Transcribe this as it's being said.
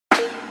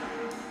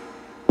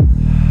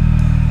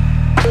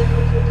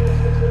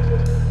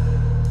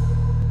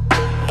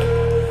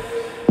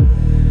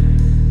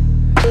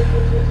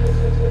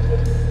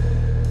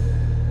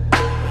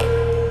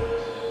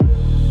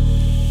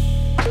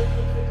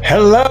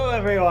Hello,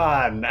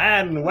 everyone,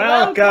 and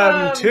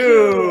welcome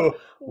to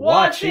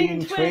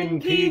Watching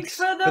Twin Peaks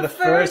for the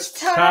first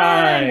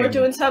time. We're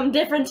doing something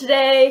different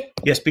today.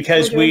 Yes,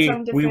 because we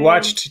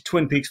watched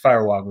Twin Peaks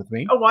Fire Walk with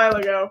me a while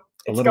ago.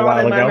 A little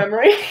while ago. My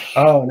memory.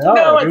 Oh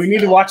no! Do we need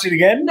to watch it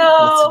again?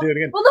 No. Let's do it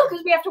again. Well, no,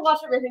 because we have to watch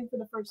everything for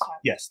the first time.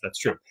 Yes, that's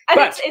true. And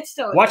but it's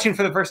still watching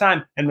for the first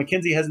time, and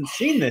Mackenzie hasn't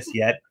seen this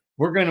yet.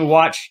 We're going to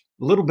watch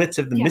little bits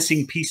of the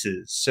missing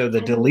pieces, so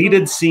the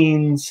deleted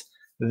scenes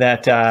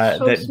that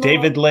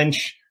David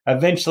Lynch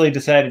eventually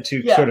decided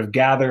to sort of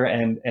gather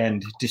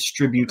and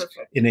distribute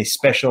in a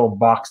special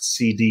boxed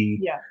CD.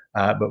 Yeah.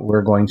 But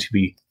we're going to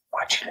be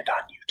watching it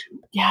on YouTube.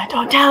 Yeah,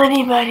 don't tell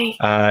anybody.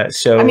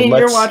 So I mean,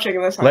 you're watching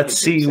this. On let's YouTube,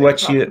 see so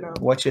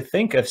what you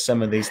think of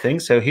some of these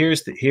things. So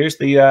here's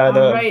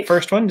the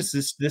first one. This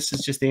is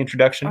just the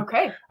introduction.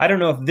 Okay. I don't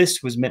know if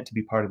this was meant to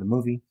be part of the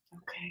movie.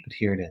 Okay. But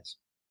here it is.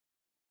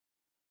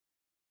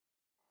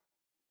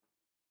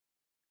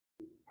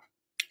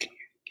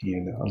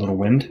 A little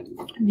wind?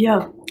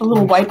 Yeah, a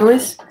little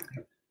wipers.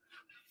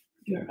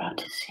 You're about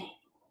to see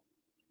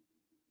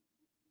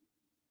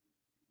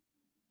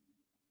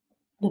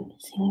the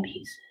missing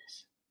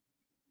pieces.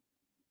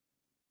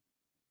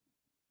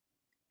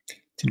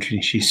 It's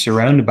interesting. She's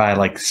surrounded by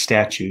like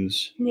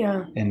statues.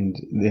 Yeah. And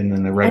then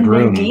in the red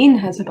room. Dean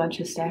has a bunch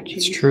of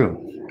statues. It's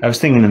true. I was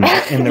thinking in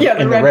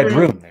the red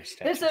room there's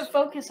statues. There's a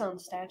focus on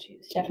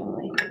statues,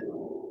 definitely.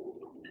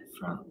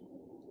 From.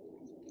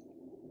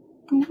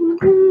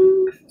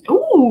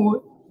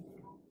 Ooh.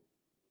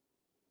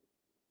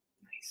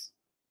 Nice.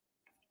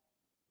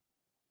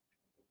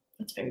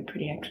 That's very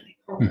pretty, actually.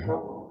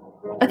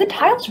 Are the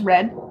tiles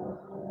red?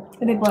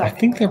 Are they black? I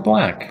think they're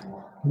black.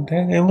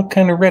 They look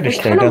kind of reddish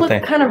there, don't they?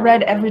 They kind of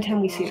red every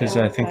time we see them. Because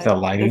I think the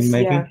lighting,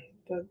 maybe.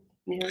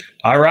 Yeah.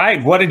 All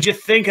right. What did you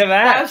think of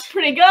that? That was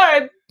pretty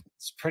good.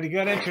 It's a pretty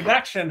good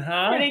introduction,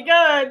 huh? Pretty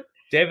good.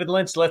 David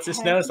Lynch lets us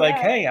know. It's like,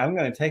 hey, I'm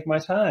going to take my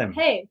time.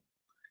 Hey.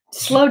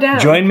 Slow down.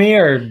 Join me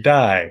or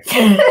die.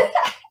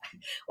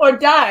 Or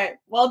die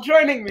while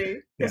joining me,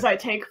 because I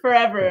take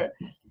forever.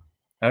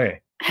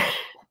 Okay.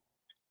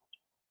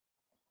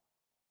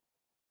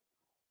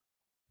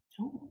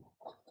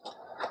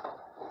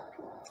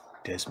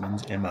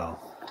 Desmond's MO.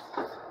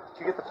 Did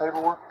you get the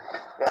paperwork?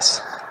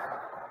 Yes.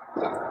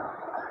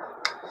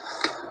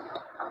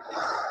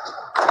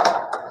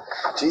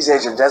 Geez,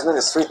 Agent Desmond,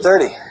 it's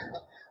 3:30.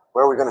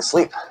 Where are we going to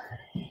sleep?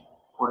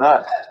 We're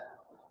not.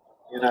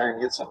 You and I are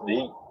going to get something to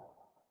eat.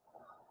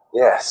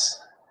 Yes.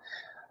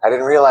 I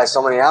didn't realize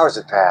so many hours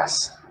had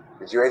passed.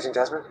 Did you, Agent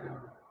Desmond?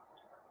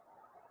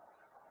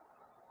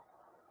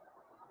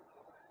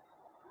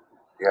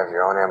 You have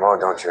your own MO,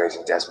 don't you,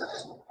 Agent Desmond?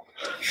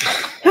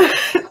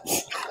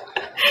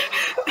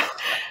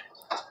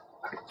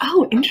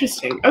 Oh,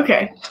 interesting.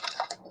 Okay.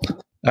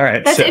 All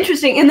right. That's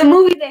interesting. In the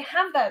movie, they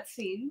have that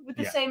scene with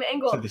the same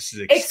angle. So this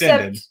is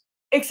extended.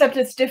 Except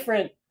it's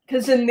different.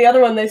 Because in the other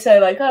one, they say,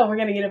 like, oh, we're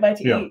going to get a bite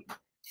to eat.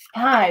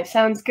 Hi,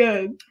 sounds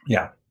good.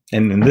 Yeah.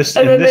 And in this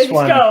one,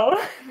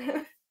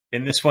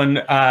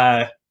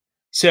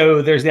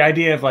 so there's the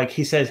idea of like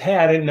he says, "Hey,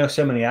 I didn't know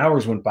so many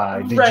hours went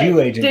by. Did you,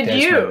 Agent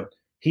Desmond?" Did you?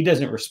 He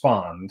doesn't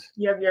respond.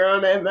 You have your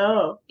own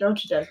MO,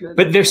 don't you, Desmond?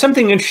 But there's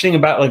something interesting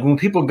about like when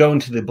people go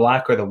into the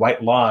Black or the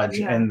White Lodge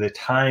and the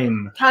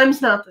time.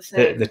 Time's not the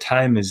same. The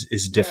time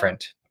is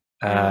different.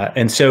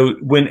 And so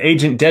when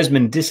Agent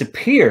Desmond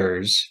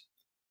disappears,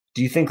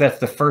 do you think that's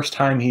the first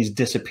time he's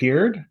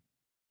disappeared?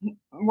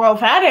 Well,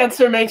 that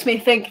answer makes me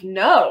think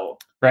no.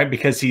 Right,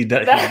 because he's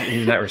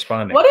not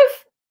responding. What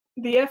if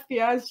the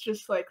FBI is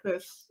just like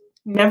this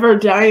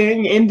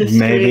never-dying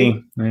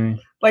industry?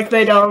 Maybe. Like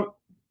they don't.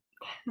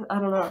 I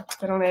don't know.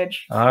 They don't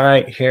age. All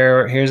right,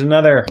 here's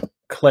another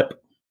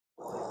clip.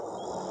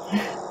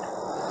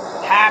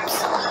 Haps.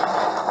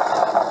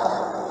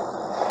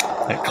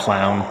 That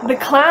clown. The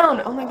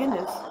clown. Oh my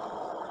goodness.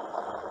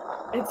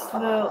 It's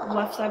the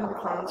left side of the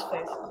clown's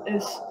face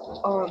is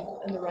on,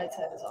 and the right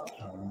side is off.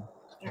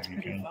 That's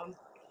pretty fun.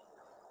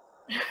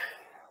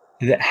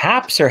 Is it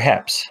Haps or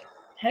Heps?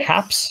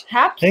 Haps?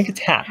 I think it's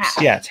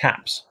Haps. Yeah, it's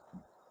Haps.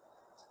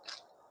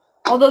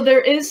 Although there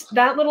is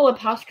that little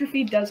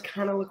apostrophe does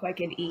kind of look like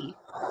an E.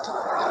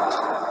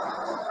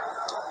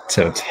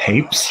 So it's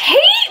Hapes?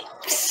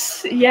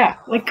 Hapes! Yeah,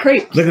 like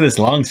crepes. Look at this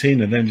long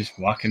scene of them just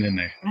walking in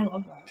there. I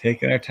love that.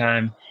 Taking our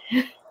time.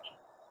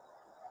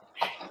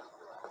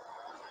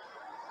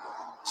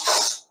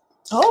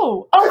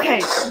 Oh, okay.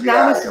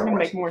 Now this is going to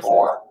make more sense.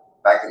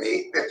 Back in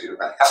the 850s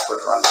when Hap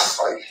would run this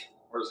place.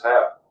 Where's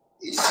Hap?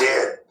 He's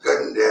dead, good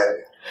and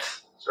dead.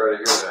 Sorry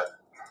to hear that.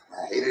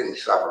 He didn't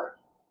suffer.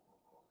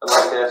 I'd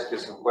like to ask you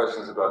some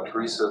questions about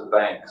Teresa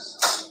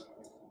Banks.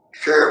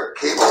 Sheriff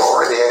Cable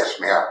already asked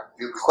me a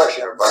few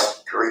questions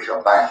about Teresa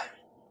Banks.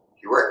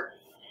 She worked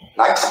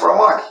nights for a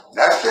month.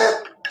 That's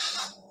it.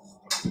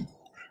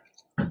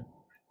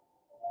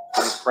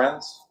 Any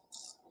friends?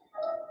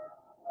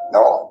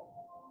 No.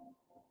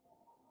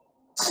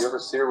 You ever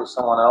see her with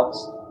someone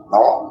else?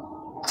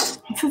 No.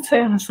 What's it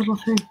say on this little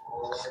thing?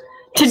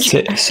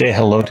 Say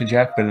hello to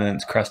Jack, but then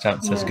it's crossed out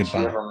and says Did she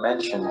goodbye. ever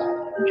mention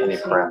any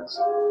friends?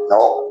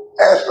 No.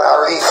 Ask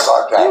Laureen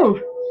about that.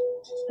 Ooh,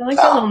 I like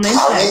that little name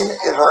Laureen tag.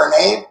 is her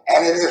name,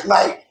 and it is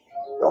night.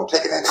 Don't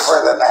take it any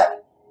further than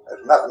that.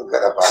 There's nothing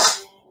good about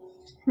it.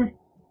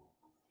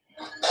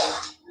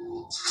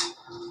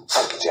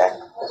 Thank you, Jack.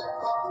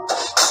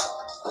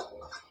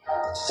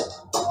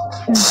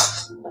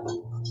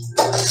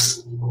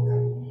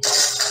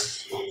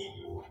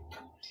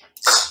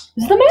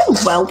 Is the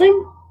man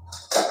welding?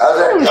 How's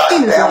that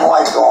goddamn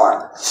light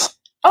going?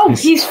 Oh,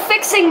 he's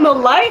fixing the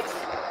light?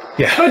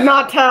 Yeah. Could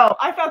not tell.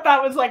 I thought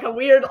that was like a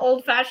weird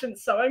old-fashioned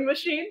sewing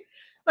machine.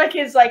 Like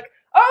his like,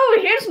 oh,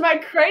 here's my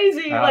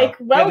crazy like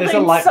welding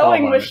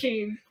sewing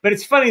machine. But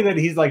it's funny that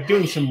he's like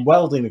doing some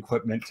welding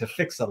equipment to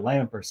fix a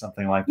lamp or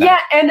something like that. Yeah,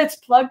 and it's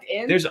plugged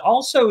in. There's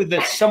also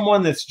that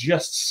someone that's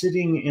just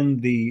sitting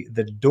in the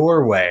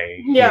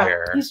doorway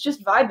here. He's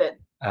just vibing.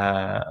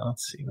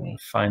 Let's see. Let me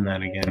find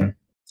that again.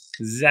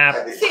 Zap.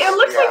 See, it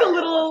looks like a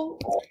little.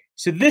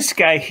 So this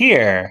guy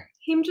here.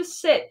 Him just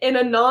sit in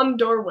a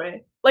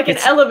non-doorway, like an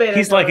elevator.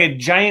 He's door. like a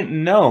giant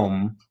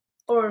gnome.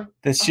 Or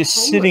that's just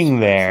sitting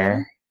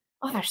there.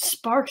 Oh, there's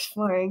sparks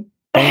flying.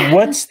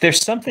 And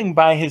there's something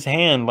by his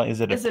hand.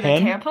 Is it a pen? Is it a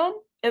tampon?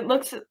 It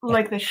looks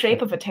like the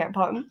shape of a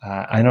tampon.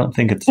 I don't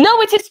think it's.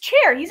 No, it's his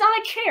chair. He's on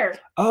a chair.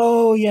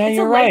 Oh, yeah, it's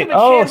you're right.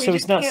 Oh, so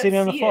he's not sitting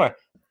on the floor.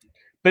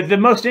 But the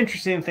most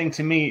interesting thing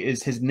to me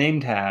is his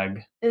name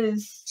tag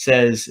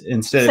says,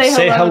 instead of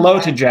say hello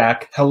to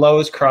Jack, hello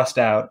is crossed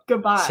out.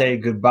 Goodbye. Say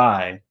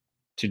goodbye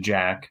to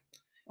Jack.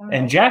 Right.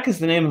 And Jack is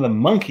the name of the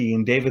monkey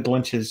in David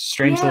Lynch's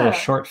strange little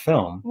short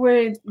film.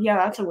 Yeah,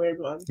 that's a weird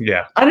one.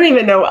 Yeah. I don't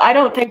even know. I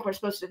don't think we're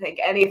supposed to think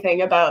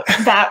anything about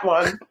that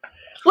one.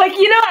 Like,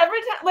 you know, every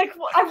time, like,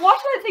 I've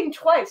watched that thing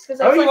twice.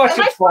 Because I was like, watched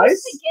am it I twice?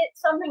 supposed to get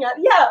something out?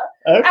 Yeah.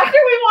 Okay. After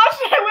we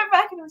watched it, I went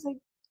back and I was like,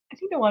 I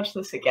need to watch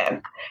this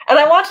again. And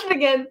I watched it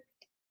again.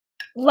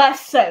 Less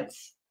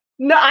sense.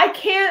 No, I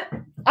can't.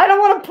 I don't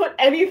want to put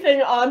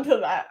anything onto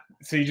that.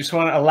 So you just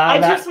want to allow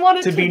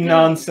that to be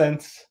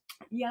nonsense?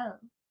 Yeah.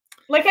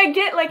 Like, I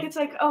get, like, it's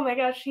like, oh my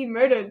gosh, he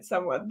murdered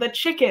someone. The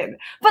chicken.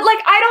 But, like,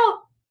 I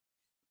don't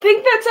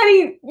think that's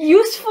any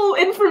useful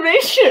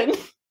information.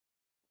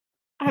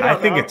 I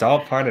think it's all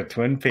part of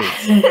Twin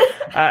Peaks.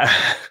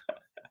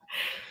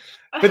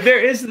 But there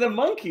is the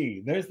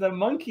monkey. There's the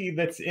monkey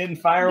that's in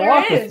Fire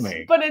Walk with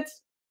Me. But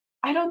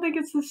I don't think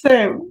it's the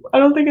same. I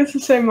don't think it's the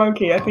same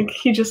monkey. I think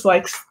he just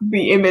likes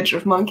the image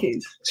of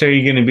monkeys. So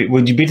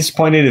would you be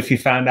disappointed if you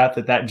found out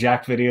that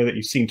Jack video that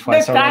you've seen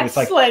twice already, it's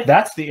like,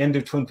 that's the end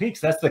of Twin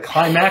Peaks. That's the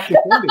climactic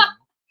ending.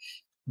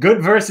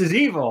 Good versus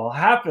evil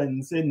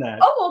happens in that.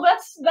 Oh, well,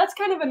 that's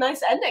kind of a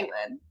nice ending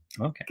then.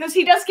 Okay. Because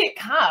he does get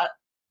caught.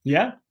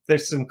 Yeah,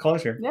 there's some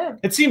closure. Yeah.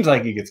 It semes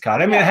like he gets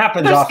caught. I mean, it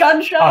happens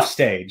off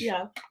stage.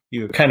 Yeah.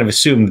 You kind of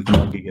assume that the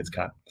monkey gets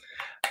caught.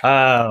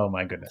 Oh,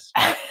 my goodness.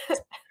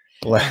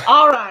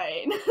 All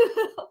right.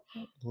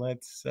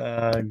 Let's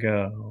go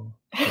to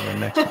the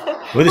next one.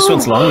 Oh, this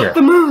one's longer.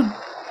 The moon.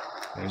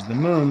 There's the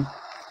moon.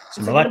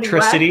 Some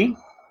electricity.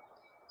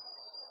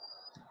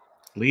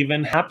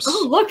 Leaving Haps.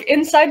 Oh, look,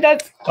 inside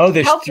that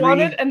there's help 3.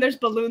 Wanted, and there's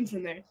balloons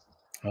in there.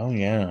 Oh,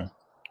 yeah.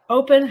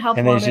 Open, help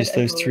and wanted. And there's just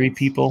those 3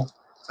 people.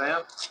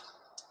 Sam?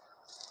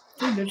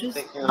 Dude, they're I just...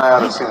 think you and I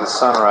ought to see the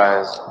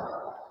sunrise.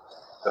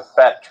 The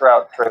Fat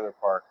Trout Trailer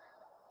Park.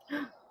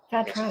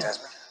 Fat Trout.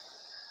 Desmond,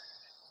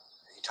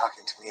 are you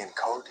talking to me in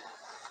code?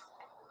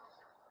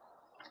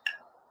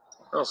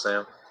 No,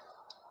 Sam.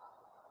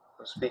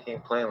 I'm speaking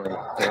plainly.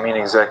 I mean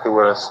exactly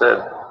what I said.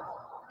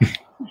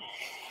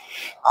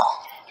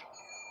 Oh.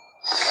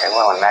 Okay,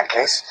 well, in that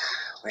case,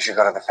 we should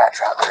go to the Fat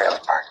Trout Trailer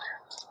Park.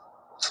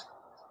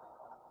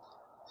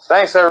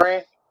 Thanks,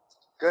 Irene.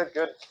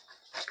 Good.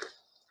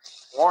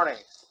 Warning.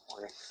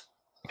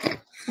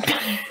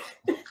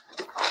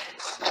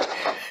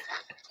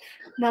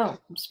 No,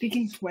 I'm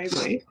speaking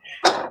plainly.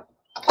 Show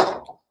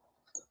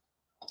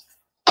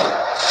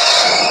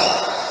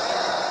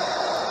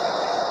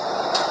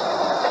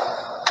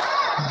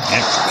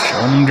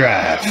them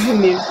drive.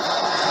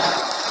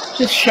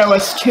 Just show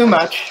us too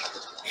much.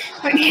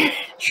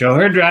 Show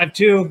her drive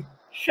too.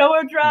 Show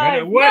her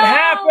drive. What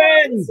happened?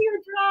 I didn't see her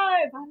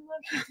drive. I don't know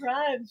if she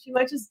drives. She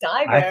might just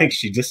die there. I think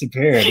she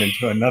disappeared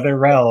into another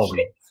realm.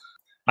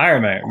 I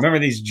remember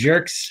these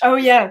jerks. Oh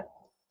yeah.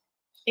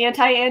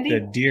 Anti-Andy? The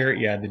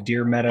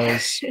Deer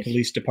Meadows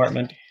Police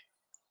Department.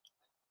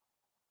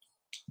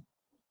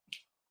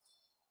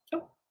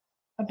 Oh,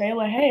 a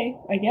bale of hay,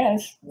 I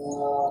guess.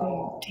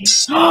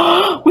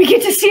 Oh, we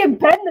get to see him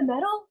bend the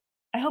metal?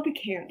 I hope he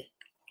can't.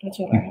 That's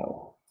what I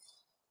hope.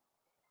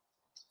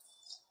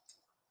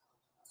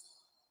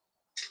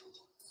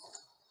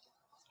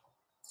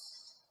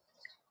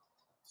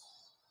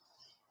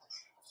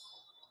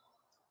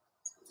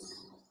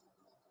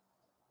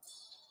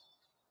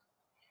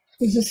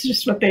 Is this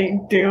just what they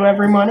do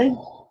every morning?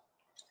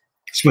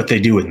 It's what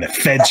they do when the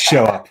feds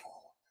show up.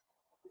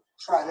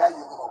 Try that, you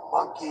little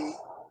monkey.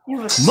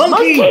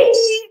 Monkey!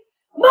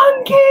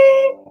 Monkey!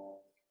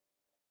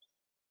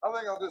 I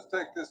think I'll just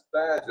take this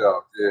badge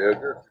off,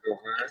 Edgar, if you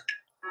don't mind.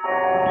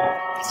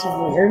 This is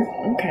weird.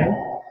 Okay.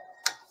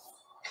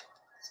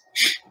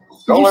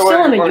 The You're only still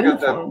way in a you're gonna get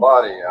that uniform.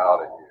 body out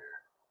of here.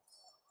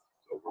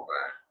 So go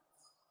back.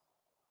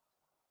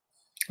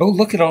 Oh,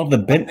 look at all the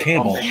bent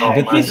cable. Yeah,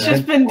 Bent- he's bent-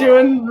 just been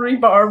doing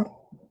rebarb.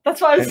 That's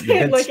why I was the saying,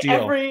 bent like,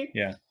 steel.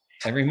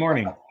 every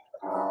morning.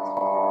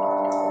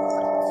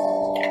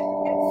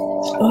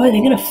 Oh, are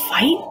they gonna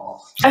fight?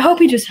 I hope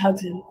he just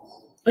hugs him.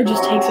 Or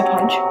just takes a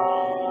punch.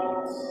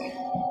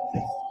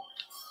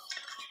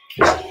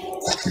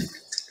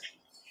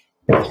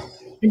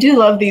 I do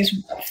love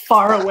these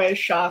far away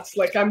shots.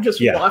 Like I'm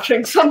just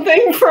watching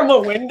something from a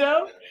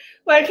window.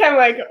 Like I'm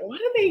like,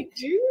 what are they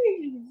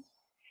doing?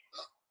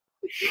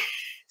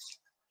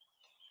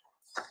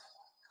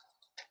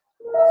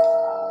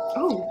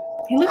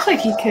 Oh, he looks like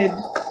he could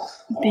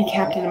be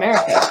Captain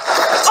America.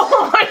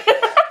 Oh my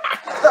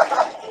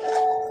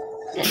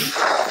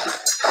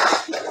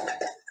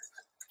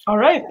All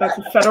right, that's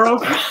a federal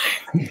crime.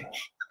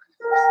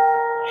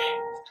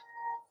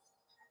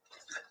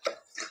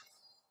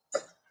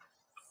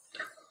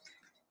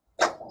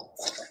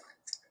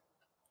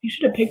 You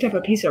should have picked up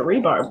a piece of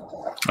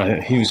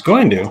rebarb. He was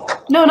going to.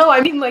 No, I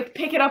mean like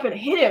pick it up and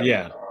hit him.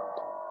 Yeah.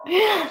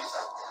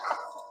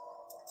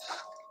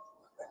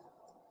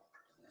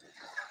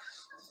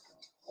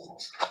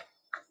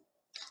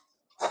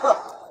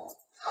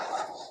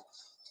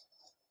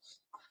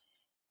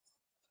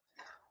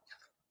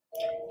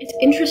 It's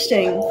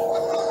interesting.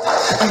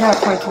 I gotta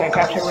point to make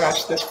after we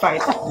watch this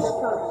fight.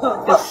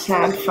 This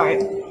sad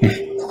fight.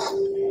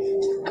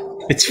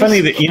 It's funny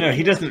that,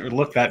 he doesn't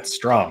look that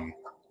strong.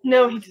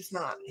 No, he does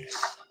not.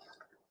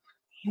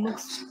 He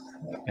looks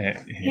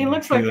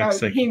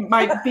like he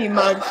might be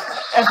mugged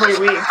every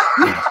week.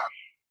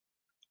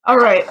 All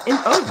right.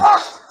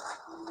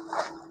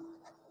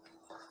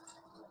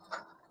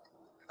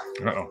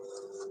 Uh-oh.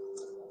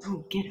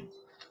 Oh, get him.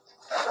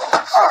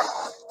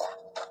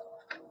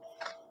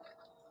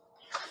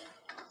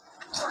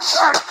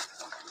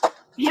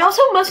 He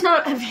also must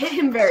not have hit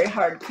him very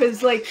hard,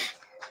 because like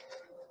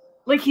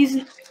he's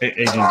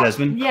Agent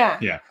Desmond. Yeah.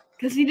 Yeah.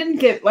 Because he didn't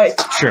get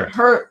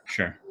hurt.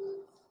 Sure.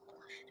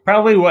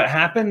 Probably what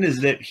happened is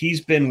that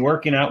he's been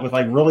working out with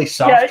like really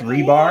soft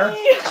rebar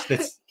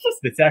that's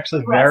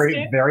actually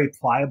very, very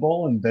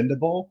pliable and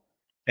bendable,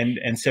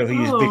 and so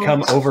he's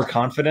become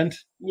overconfident.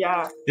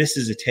 Yeah. This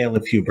is a tale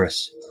of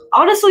hubris.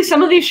 Honestly,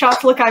 some of these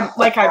shots look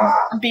like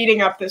I'm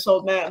beating up this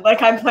old man,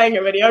 like I'm playing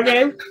a video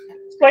game.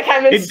 Like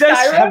I'm in Skyrim. It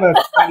does have a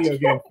video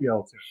game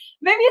feel to it.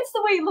 Maybe it's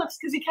the way he looks,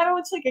 because he kind of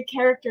looks like a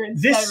character in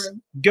this Skyrim.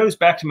 Goes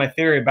back to my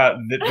theory about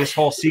that this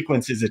whole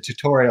sequence is a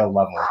tutorial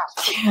level.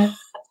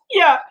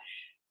 Yeah.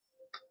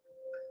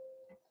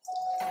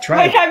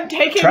 Try a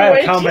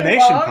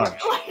combination punch.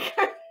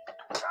 I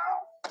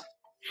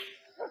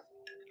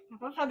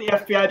love how the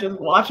FBI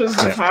just watches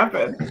this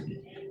happen.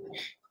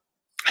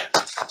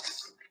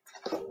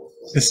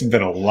 This has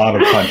been a lot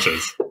of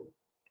punches.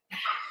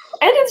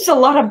 And it's a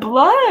lot of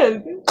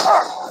blood.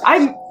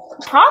 I'm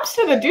props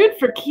to the dude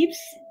for keeps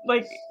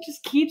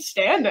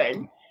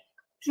standing.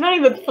 He's not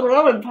even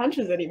throwing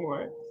punches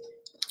anymore.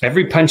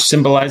 Every punch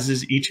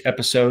symbolizes each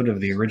episode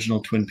of the original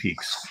Twin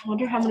Peaks. I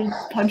wonder how many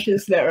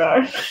punches there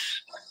are.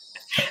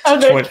 Are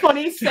there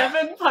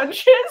 27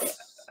 punches?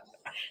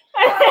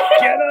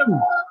 Get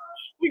him!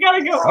 We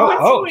gotta go.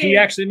 Oh, he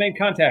actually made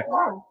contact.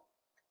 Oh.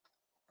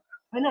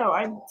 I know.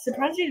 I'm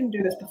surprised he didn't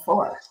do this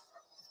before.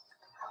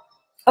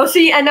 Oh,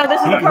 see, I know this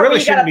is the part really where you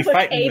shouldn't gotta be push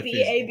fighting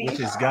A-B. with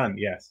his gun.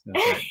 Yes.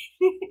 That's right.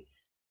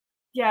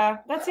 Yeah,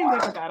 that seems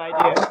like a bad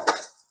idea.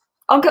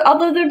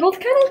 Although they're both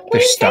kind of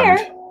they're stunned.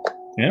 hair.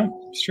 Yeah,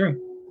 it's true.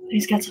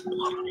 He's got some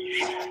blood on his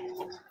shirt.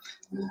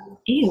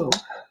 Ew.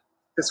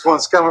 This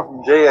one's coming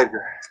from J.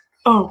 Edgar.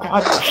 Oh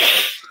God.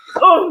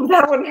 Oh,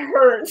 that one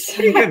hurts.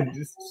 Pretty good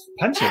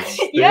punches.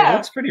 Yeah. It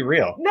looks pretty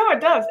real. No, it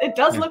does. It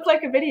does look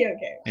like a video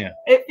game. Yeah.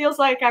 It feels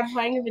like I'm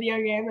playing a video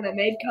game and I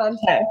made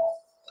contact.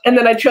 And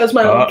then I chose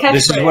my own catchphrase.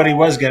 This is what he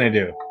was going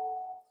to do.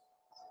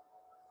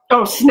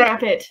 Oh,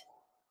 snap it.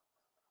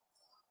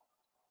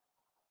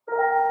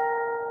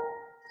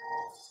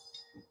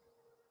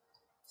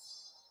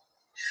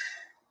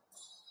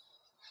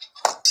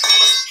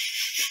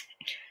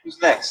 Who's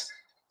next?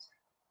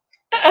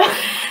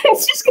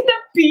 It's just gonna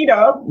beat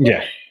up.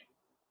 Yeah.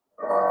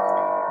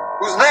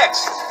 Who's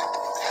next?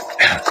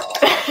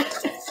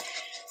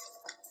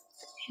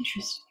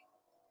 Interesting.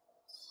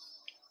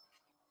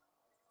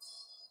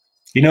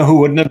 You know who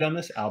wouldn't have done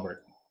this?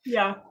 Albert.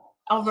 Yeah,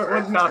 Albert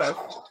would not have.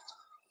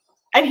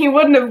 And he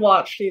wouldn't have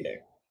watched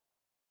either.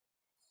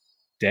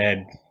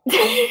 Dead.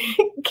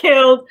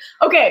 Killed.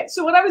 Okay,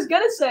 so what I was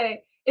gonna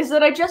say is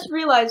that I just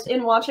realized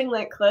in watching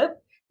that clip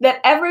that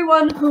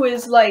everyone who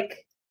is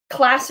like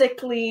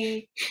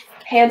classically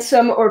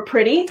handsome or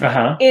pretty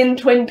in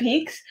Twin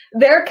Peaks,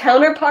 their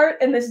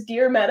counterpart in this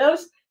Deer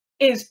Meadows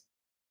is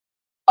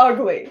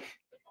ugly.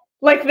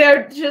 Like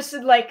they're just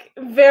like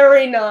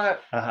very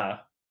not.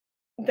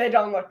 They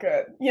don't look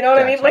good. You know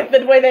what I mean? Like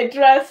the way they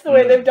dress, the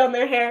way they've done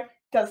their hair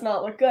does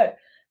not look good.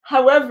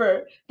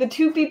 However, the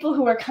two people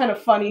who are kind of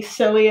funny,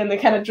 silly, and they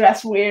kind of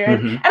dress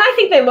weird, and I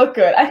think they look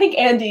good. I think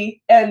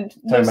Andy and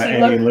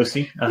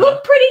Lucy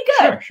look pretty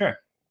good. Sure.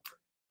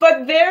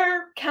 but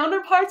their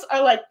counterparts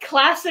are like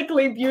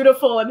classically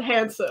beautiful and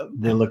handsome.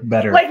 They look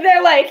better. Like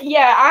they're like,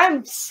 yeah,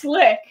 I'm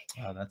slick.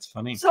 Oh, that's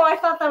funny. So I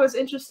thought that was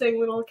interesting,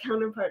 little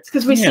counterparts,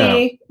 because we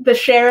see the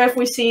sheriff,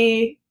 we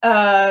see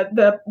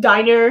the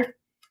diner.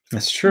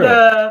 That's true.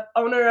 The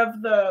owner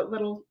of the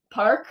little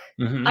park.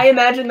 Mm-hmm. I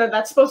imagine that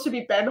that's supposed to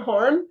be Ben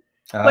Horn,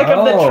 like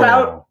of the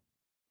trout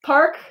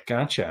park.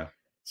 Gotcha.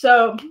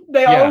 So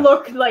they all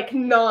look like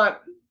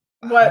not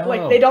what,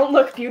 like they don't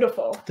look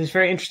beautiful. This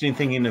very interesting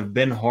thinking of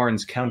Ben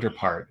Horn's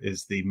counterpart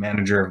is the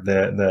manager of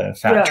the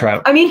Fat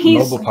Trout. I mean,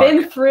 he's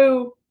been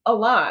through a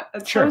lot.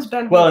 Sure.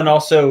 Ben well, Horn. and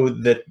also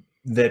that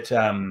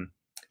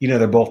you know,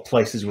 they're both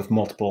places with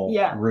multiple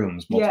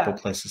rooms, multiple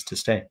places to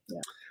stay.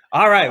 Yeah.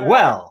 All right.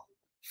 Well,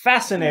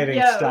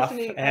 fascinating stuff,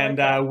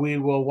 and we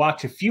will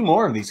watch a few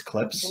more of these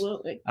clips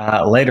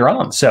later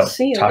on. So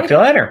talk to you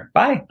later.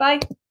 Bye. Bye.